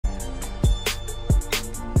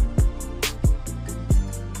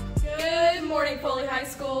High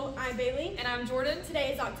School. I'm Bailey. And I'm Jordan.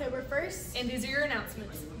 Today is October 1st. And these are your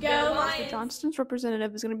announcements. Go Lions! Mr. Johnston's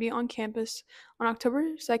representative is going to be on campus on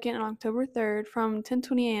October 2nd and October 3rd from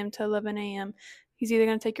 10:20 a.m. to 11 a.m. He's either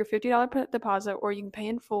going to take your $50 deposit or you can pay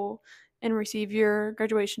in full and receive your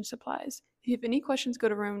graduation supplies. If you have any questions, go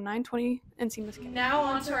to room 920 and see Ms. Kay. Now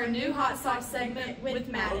on to our new hot sauce segment with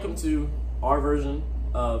Matt. Welcome to our version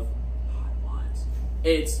of Hot Ones.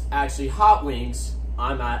 It's actually Hot Wings.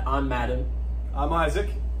 I'm Madden. I'm Isaac.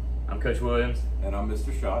 I'm Coach Williams. And I'm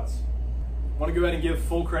Mr. Shots. I want to go ahead and give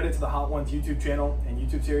full credit to the Hot Ones YouTube channel and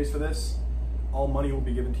YouTube series for this. All money will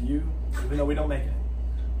be given to you, even though we don't make it.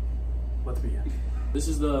 Let's begin. This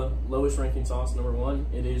is the lowest ranking sauce, number 1.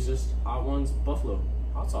 It is just Hot Ones Buffalo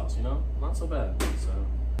hot sauce, you know? Not so bad. So.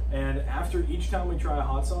 And after each time we try a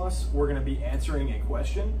hot sauce, we're going to be answering a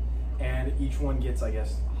question, and each one gets, I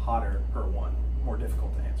guess, hotter per one, more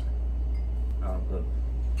difficult to answer. Good.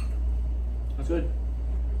 That's good.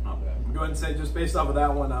 Not bad. I'm going to say, just based off of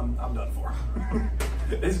that one, I'm done for.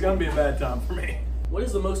 It's going to be a bad time for me. What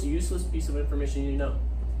is the most useless piece of information you know?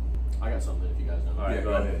 I got something if you guys know. All right, Yeah,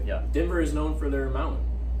 go ahead. Yeah. Denver is known for their mountain.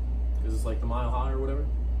 Because it's like the Mile High or whatever.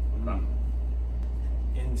 Okay.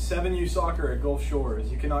 In 7U soccer at Gulf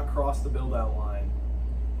Shores, you cannot cross the build-out line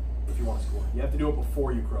if you want to score. You have to do it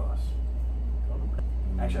before you cross.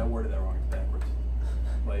 Actually, I worded that wrong. It's backwards.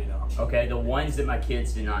 But you know. Okay, the ones that my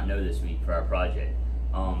kids did not know this week for our project.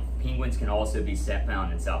 Penguins can also be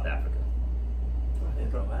found in South Africa. I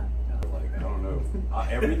didn't know that. Like, I don't know.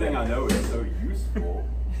 Everything I know is so useful.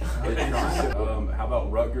 How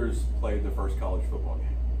about Rutgers played the first college football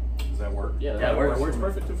game? Does that work? Yeah, That that works. works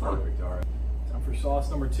perfect too. Perfect. All right. Time for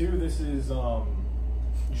sauce number 2. This is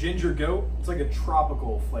ginger goat. It's like a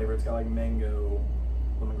tropical flavor. It's got like mango,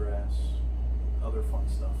 lemongrass, other fun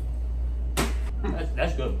stuff.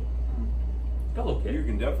 That's good. Go look You at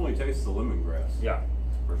can definitely taste the lemongrass. Yeah.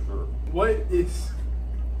 For sure.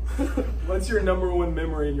 What's your number one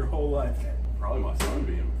memory in your whole life? Probably my son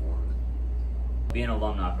being born. Being an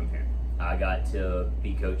alumni from here, I got to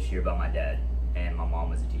be coached here by my dad, and my mom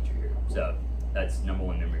was a teacher here. So that's number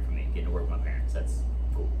one memory for me, getting to work with my parents. That's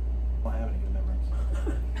cool. I don't have any good memories.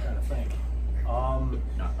 I'm trying to think.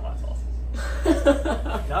 Not the hot sauces.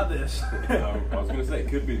 Not this. I was gonna say it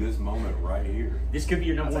could be this moment right here. This could be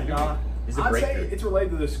your number one Nah. memory. This is a I'd say breakthrough. it's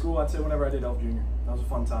related to the school. I'd say whenever I did Elf Jr. That was a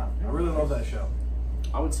fun time. I really love that show.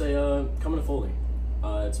 I would say coming to Foley.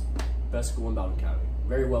 It's best school in Bowden County.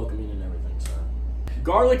 Very welcoming and everything. So,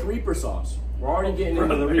 garlic Reaper sauce. We're already getting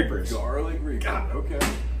into the Reapers. Garlic Reaper. Okay.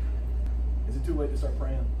 Is it too late to start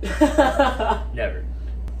praying? Never.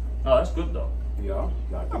 Oh, that's good though. Yeah.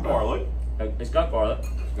 Got the garlic. It's got garlic.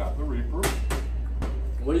 It's got the Reaper.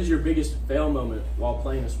 What is your biggest fail moment while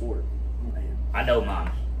playing a sport? I know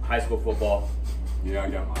mine. High school football. Yeah, I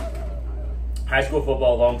got mine. High school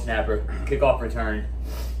football, long snapper, kickoff return.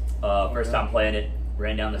 First time playing it,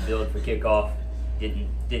 ran down the field for kickoff.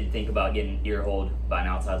 Didn't think about getting ear-holed by an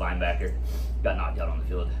outside linebacker. Got knocked out on the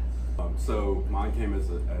field. So mine came as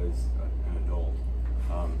an adult.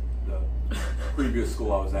 The previous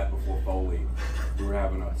school I was at before Foley, we were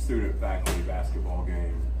having a student-faculty basketball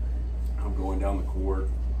game. I'm going down the court.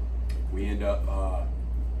 We end up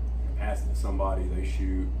passing to somebody. They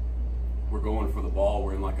shoot. We're going for the ball.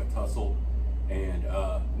 We're in like a tussle. And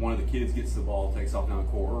one of the kids gets the ball, takes off down the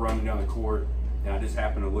court. We're running down the court. And I just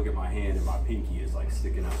happen to look at my hand, and my pinky is like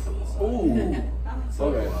sticking out to the side. Ooh.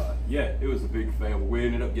 So yeah, it was a big fail. We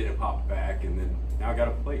ended up getting it popped back, and then now I got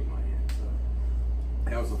a plate in my hand. So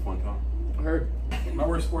that was a fun time. I heard. My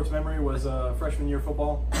worst sports memory was freshman year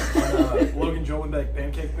football. When, Logan Jolenbeck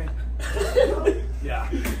pancaked me. Yeah.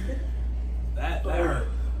 That hurt.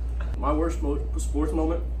 My worst sports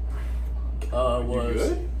moment was. You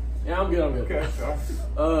good? Yeah, I'm good.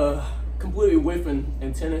 Okay. Completely whiffing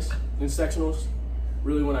in tennis in sectionals.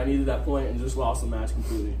 Really, when I needed that point, and just lost the match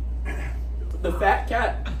completely. The fat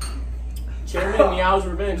cat. Chairman Meow's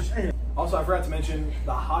revenge. Also, I forgot to mention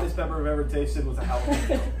the hottest pepper I've ever tasted was a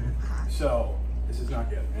jalapeno. So this is not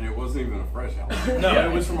good. And it wasn't even a fresh jalapeno. No,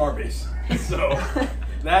 it was from Arby's. So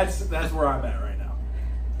that's where I'm at right now.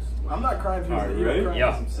 I'm not crying for All right, this. you You're ready? crying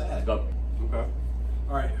Yeah. because I'm sad. Let's go. Okay.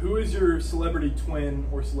 All right, who is your celebrity twin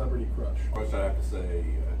or celebrity crush? First, I'd have to say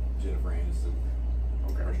Jennifer Aniston.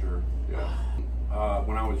 Okay. For sure. Yeah.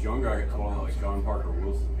 When I was younger, I got told like John Parker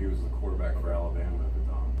Wilson. He was the quarterback for Alabama at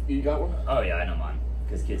the time. You got one? Oh yeah, I know mine.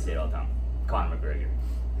 Because kids say it all the time. Conor McGregor.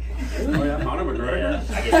 Oh yeah, Conor McGregor. Yeah,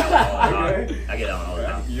 I get that one all the time. Okay. I get that one all the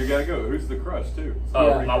time. You gotta go. Who's the crush too? Oh,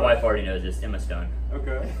 Celebrity my crush? wife already knows this. Emma Stone.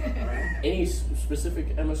 Okay. All right. Any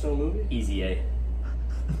specific Emma Stone movie? Easy A. You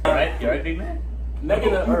alright, big man?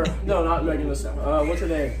 Megan, or no, not Megan. What's her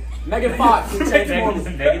name? Megan Fox from Transformers.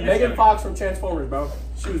 Megan Fox from Transformers, bro.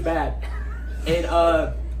 She was bad. And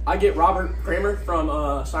I get Robert Kramer from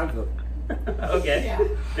Seinfeld. Okay. Yeah.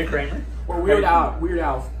 The Kramer. Or Weird Al. Or Weird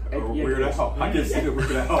Al. I can see the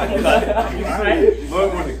Weird Al. Alright.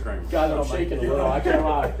 Love when it crames. Guys, I'm shaking a little. I can't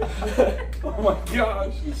lie. Oh my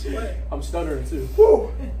gosh, you sweat. I'm stuttering too.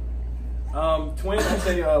 Woo! Twin, I'd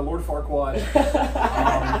say Lord Farquaad.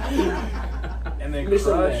 And then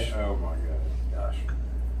Michelin Crush. Oh my Gosh.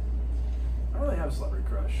 I don't really have a celebrity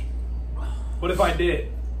crush. But if I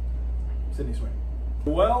did, Sydney Sweeney.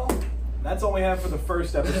 Well, that's all we have for the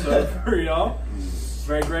first episode for y'all.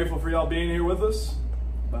 Very grateful for y'all being here with us.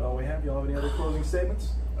 About all we have. Y'all have any other closing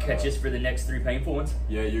statements? Catch us for the next 3 painful ones.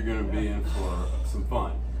 Yeah, you're gonna be in for some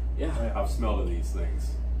fun. Yeah. I've smelled of these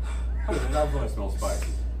things. I smell spicy.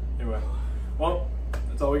 Anyway, well,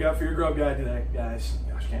 that's all we got for your grub guide today, guys.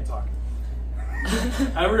 Gosh, can't talk.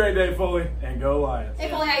 Have a great day, Foley, and go Lions. Hey,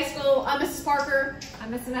 Foley High School. I'm Mrs. Parker,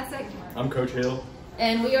 I'm Mrs. Messick. I'm Coach Hill.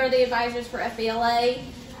 and we are the advisors for FBLA.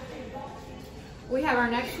 We have our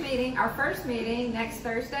next meeting, our first meeting next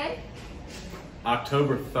Thursday.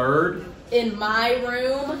 October 3rd. In my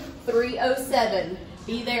room, 307.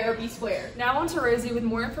 Be there or be square. Now on to Rosie with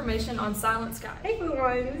more information on Silent Sky. Hey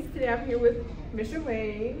everyone, today I'm here with Mr.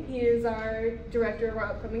 Wayne. He is our director of our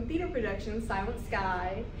upcoming theater production, Silent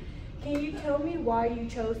Sky. Can you tell me why you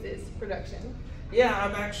chose this production? Yeah,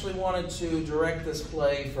 I've actually wanted to direct this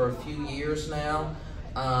play for a few years now,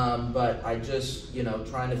 but I just,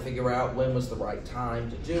 trying to figure out when was the right time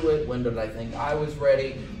to do it, when did I think I was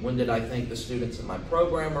ready, when did I think the students in my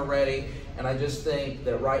program are ready, and I just think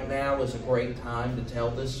that right now is a great time to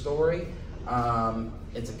tell this story.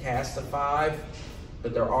 It's a cast of 5,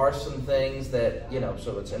 but there are some things that,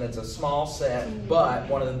 so it's a small set, but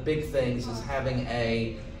one of the big things is having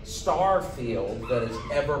a star field that is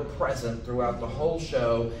ever present throughout the whole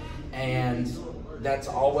show, and that's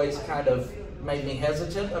always kind of made me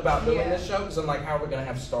hesitant about doing this show because I'm like, how are we going to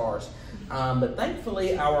have stars? But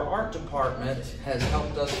thankfully our art department has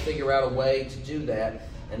helped us figure out a way to do that,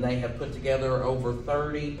 and they have put together over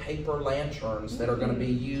 30 paper lanterns that are going to be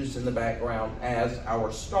used in the background as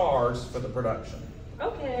our stars for the production.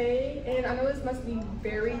 Okay, and I know this must be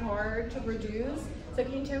very hard to produce, so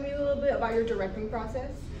can you tell me a little bit about your directing process?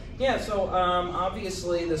 Yeah, so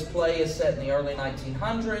obviously this play is set in the early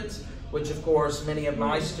 1900s, which of course many of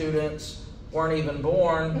my students weren't even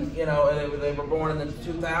born, they were born in the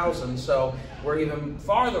 2000s, so we're even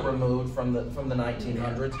farther removed from the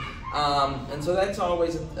 1900s. And so that's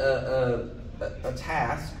always a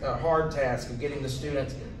task, a hard task of getting the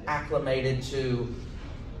students acclimated to,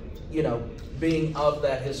 being of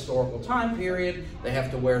that historical time period. They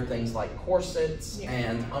have to wear things like corsets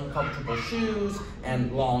and uncomfortable shoes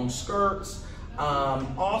and long skirts.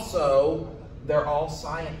 Also, they're all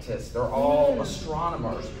scientists, they're all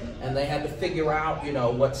astronomers, and they had to figure out,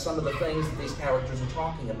 what some of the things that these characters are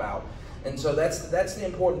talking about. And so that's the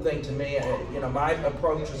important thing to me. My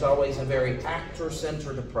approach is always a very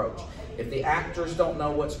actor-centered approach. If the actors don't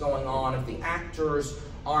know what's going on, if the actors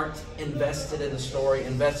aren't invested in the story,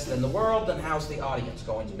 invested in the world, then how's the audience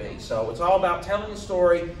going to be? So it's all about telling a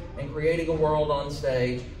story and creating a world on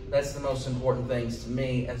stage. That's the most important things to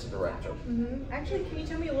me as a director. Actually, can you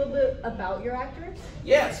tell me a little bit about your actors?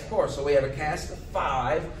 Yes, of course. So we have a cast of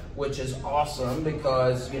 5, which is awesome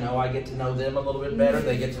because, I get to know them a little bit better.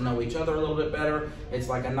 They get to know each other a little bit better. It's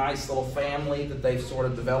like a nice little family that they've sort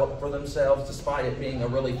of developed for themselves, despite it being a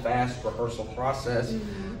really fast rehearsal process.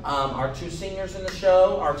 Our 2 seniors in the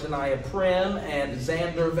show are Tanaya Prim and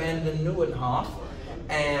Xander Vanden Nieuwenhof.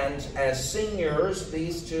 And as seniors,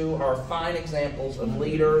 these 2 are fine examples of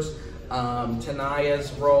leaders.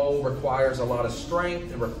 Tanaya's role requires a lot of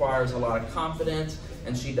strength, it requires a lot of confidence,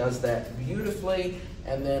 and she does that beautifully.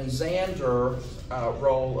 And then Xander's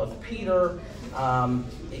role of Peter,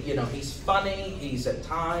 he's funny, he's at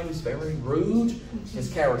times very rude,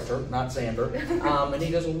 his character, not Xander, and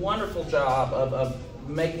he does a wonderful job of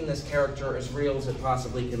making this character as real as it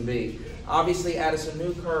possibly can be. Obviously, Addison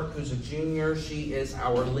Newkirk, who's a junior, she is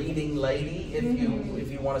our leading lady,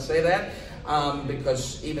 if you want to say that,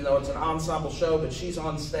 because even though it's an ensemble show, but she's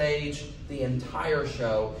on stage the entire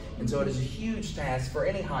show, and so it is a huge task for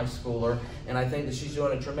any high schooler, and I think that she's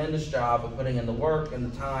doing a tremendous job of putting in the work and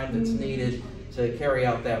the time that's needed to carry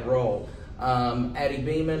out that role. Addie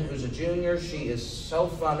Beeman, who's a junior, she is so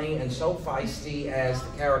funny and so feisty as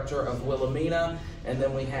the character of Wilhelmina. And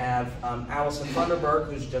then we have Allison Funderburg,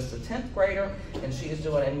 who's just a 10th grader, and she is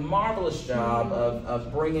doing a marvelous job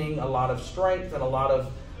of bringing a lot of strength and a lot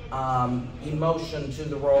of emotion to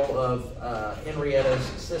the role of Henrietta's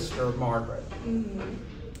sister, Margaret.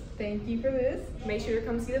 Thank you for this. Make sure to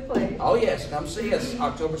come see the play. Oh yes, come see us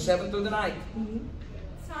October 7th through the 9th.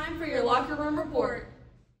 Time for your locker room report.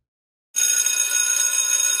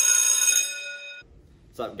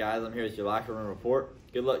 What's up, guys? I'm here with your locker room report.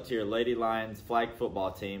 Good luck to your Lady Lions flag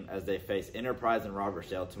football team as they face Enterprise in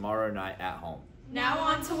Robertsdale tomorrow night at home. Now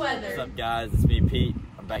on to weather. What's up, guys? It's me, Pete.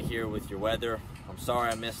 I'm back here with your weather. I'm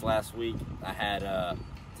sorry I missed last week. I had to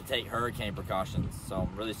take hurricane precautions, so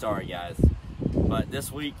I'm really sorry, guys. But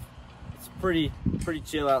this week, it's pretty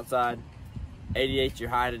chill outside. 88 your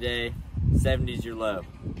high today, 70s your low.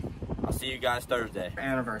 I'll see you guys Thursday.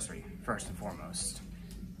 Anniversary, first and foremost.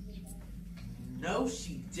 No,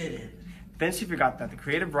 she didn't. Then she forgot that the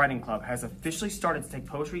Creative Writing Club has officially started to take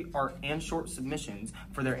poetry, art, and short submissions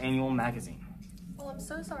for their annual magazine. Well, I'm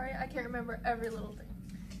so sorry. I can't remember every little thing.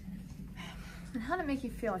 And how did it make you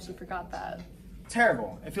feel when she forgot that?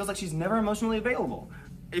 Terrible. It feels like she's never emotionally available.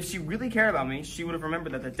 If she really cared about me, she would have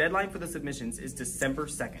remembered that the deadline for the submissions is December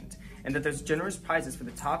 2nd, and that there's generous prizes for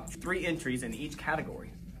the top 3 entries in each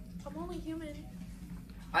category. I'm only human.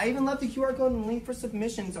 I even left the QR code and link for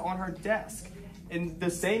submissions on her desk. In the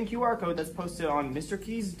same QR code that's posted on Mr.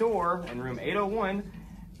 Key's door in room 801,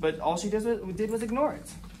 but all she did was ignore it.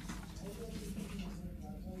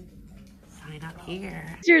 Sign up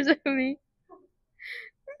here. Yours with me.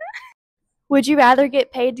 Would you rather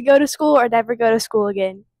get paid to go to school or never go to school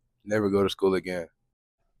again? Never go to school again.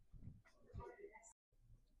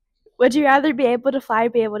 Would you rather be able to fly or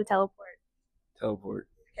be able to teleport? Teleport.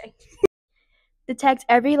 Okay. Detect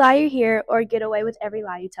every lie you hear or get away with every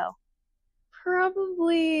lie you tell?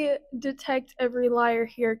 Probably detect every liar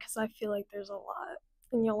here because I feel like there's a lot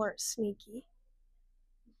and y'all aren't sneaky.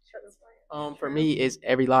 For me, is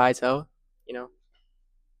every lie I tell, you know.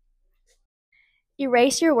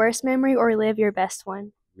 Erase your worst memory or relive your best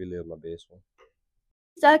one? Relive my best one.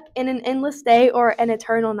 Stuck in an endless day or an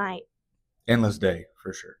eternal night? Endless day,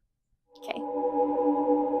 for sure. Okay.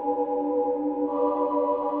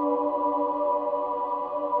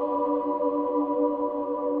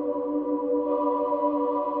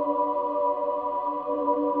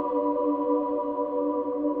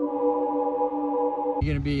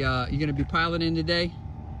 You gonna be piloting today?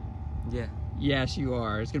 Yeah. Yes, you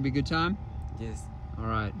are. It's gonna be a good time? Yes. All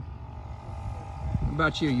right. What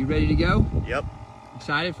about you? You ready to go? Yep.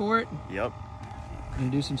 Excited for it? Yep. Gonna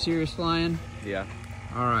do some serious flying? Yeah.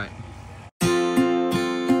 All right.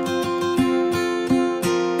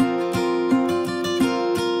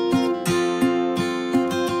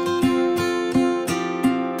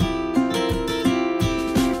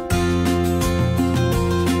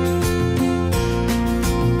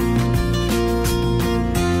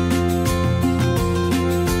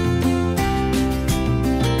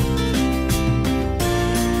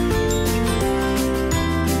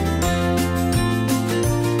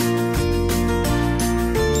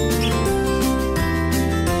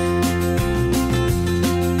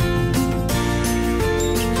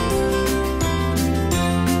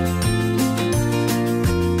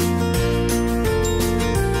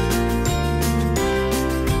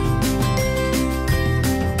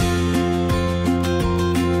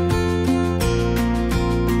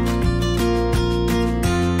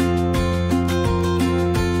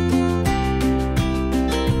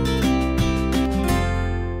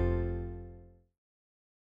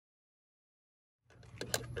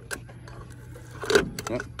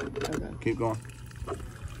 Yep. Keep going.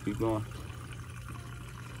 Keep going.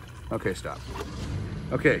 Okay, stop.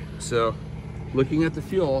 Okay, so looking at the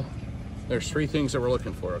fuel, there's 3 things that we're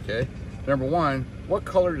looking for, okay? Number 1, what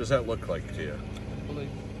color does that look like to you? Blue.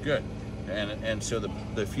 Good. And so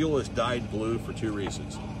the fuel is dyed blue for 2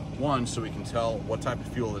 reasons. 1, so we can tell what type of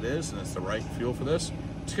fuel it is and it's the right fuel for this.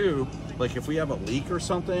 2, like if we have a leak or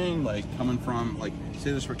something, like coming from, like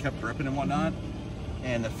say this were kept dripping and whatnot,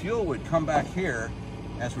 and the fuel would come back here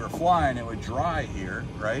as we were flying, it would dry here,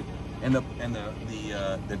 right? And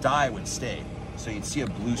the dye would stay. So you'd see a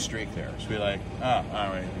blue streak there. So we're like, all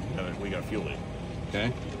right, we got a fuel leak,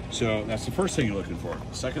 okay? So that's the first thing you're looking for.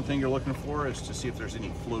 The second thing you're looking for is to see if there's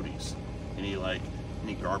any floaties, any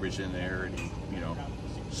garbage in there, any,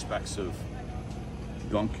 specks of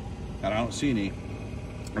gunk, and I don't see any.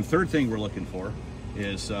 And third thing we're looking for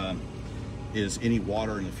is any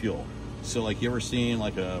water in the fuel. So like you ever seen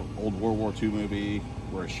like a old World War II movie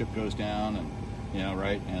where a ship goes down and,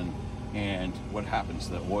 right? And what happens?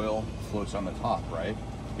 The oil floats on the top, right?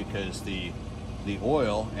 Because the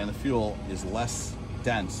oil and the fuel is less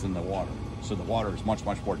dense than the water. So the water is much,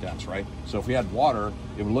 much more dense, right? So if we had water,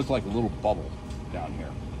 it would look like a little bubble down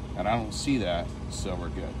here. And I don't see that, so we're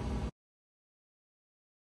good.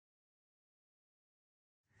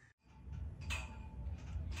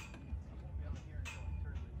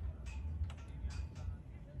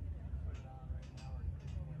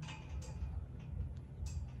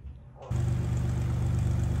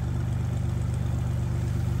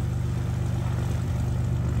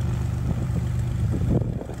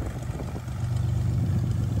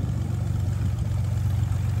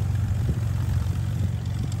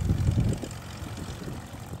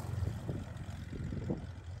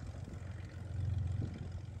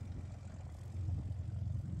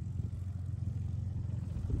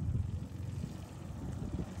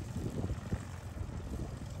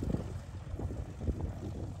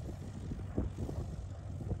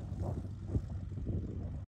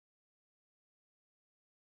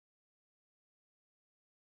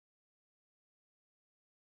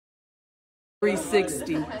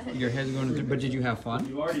 360. Your head's going to, but did you have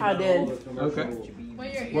fun? I did. Okay.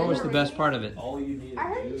 What was the best part of it? I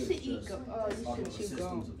heard you should eat gum. Oh, you should chew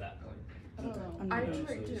gum. I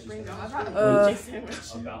didn't bring gum.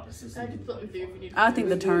 I think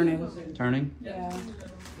the turning. Turning? Yeah.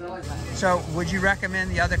 So, would you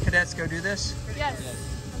recommend the other cadets go do this? Yes,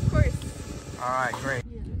 of course. All right, great.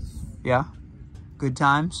 Yeah? Good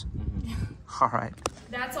times? All right.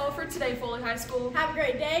 That's all for today, Foley High School. Have a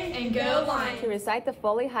great day and go Lions. To recite the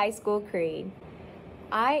Foley High School Creed.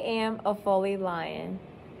 I am a Foley Lion.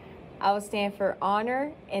 I will stand for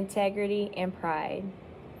honor, integrity, and pride.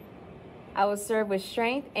 I will serve with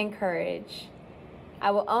strength and courage.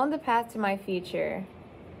 I will own the path to my future.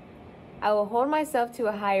 I will hold myself to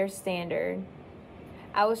a higher standard.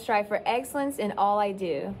 I will strive for excellence in all I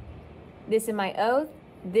do. This is my oath.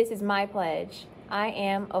 This is my pledge. I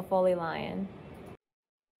am a Foley Lion.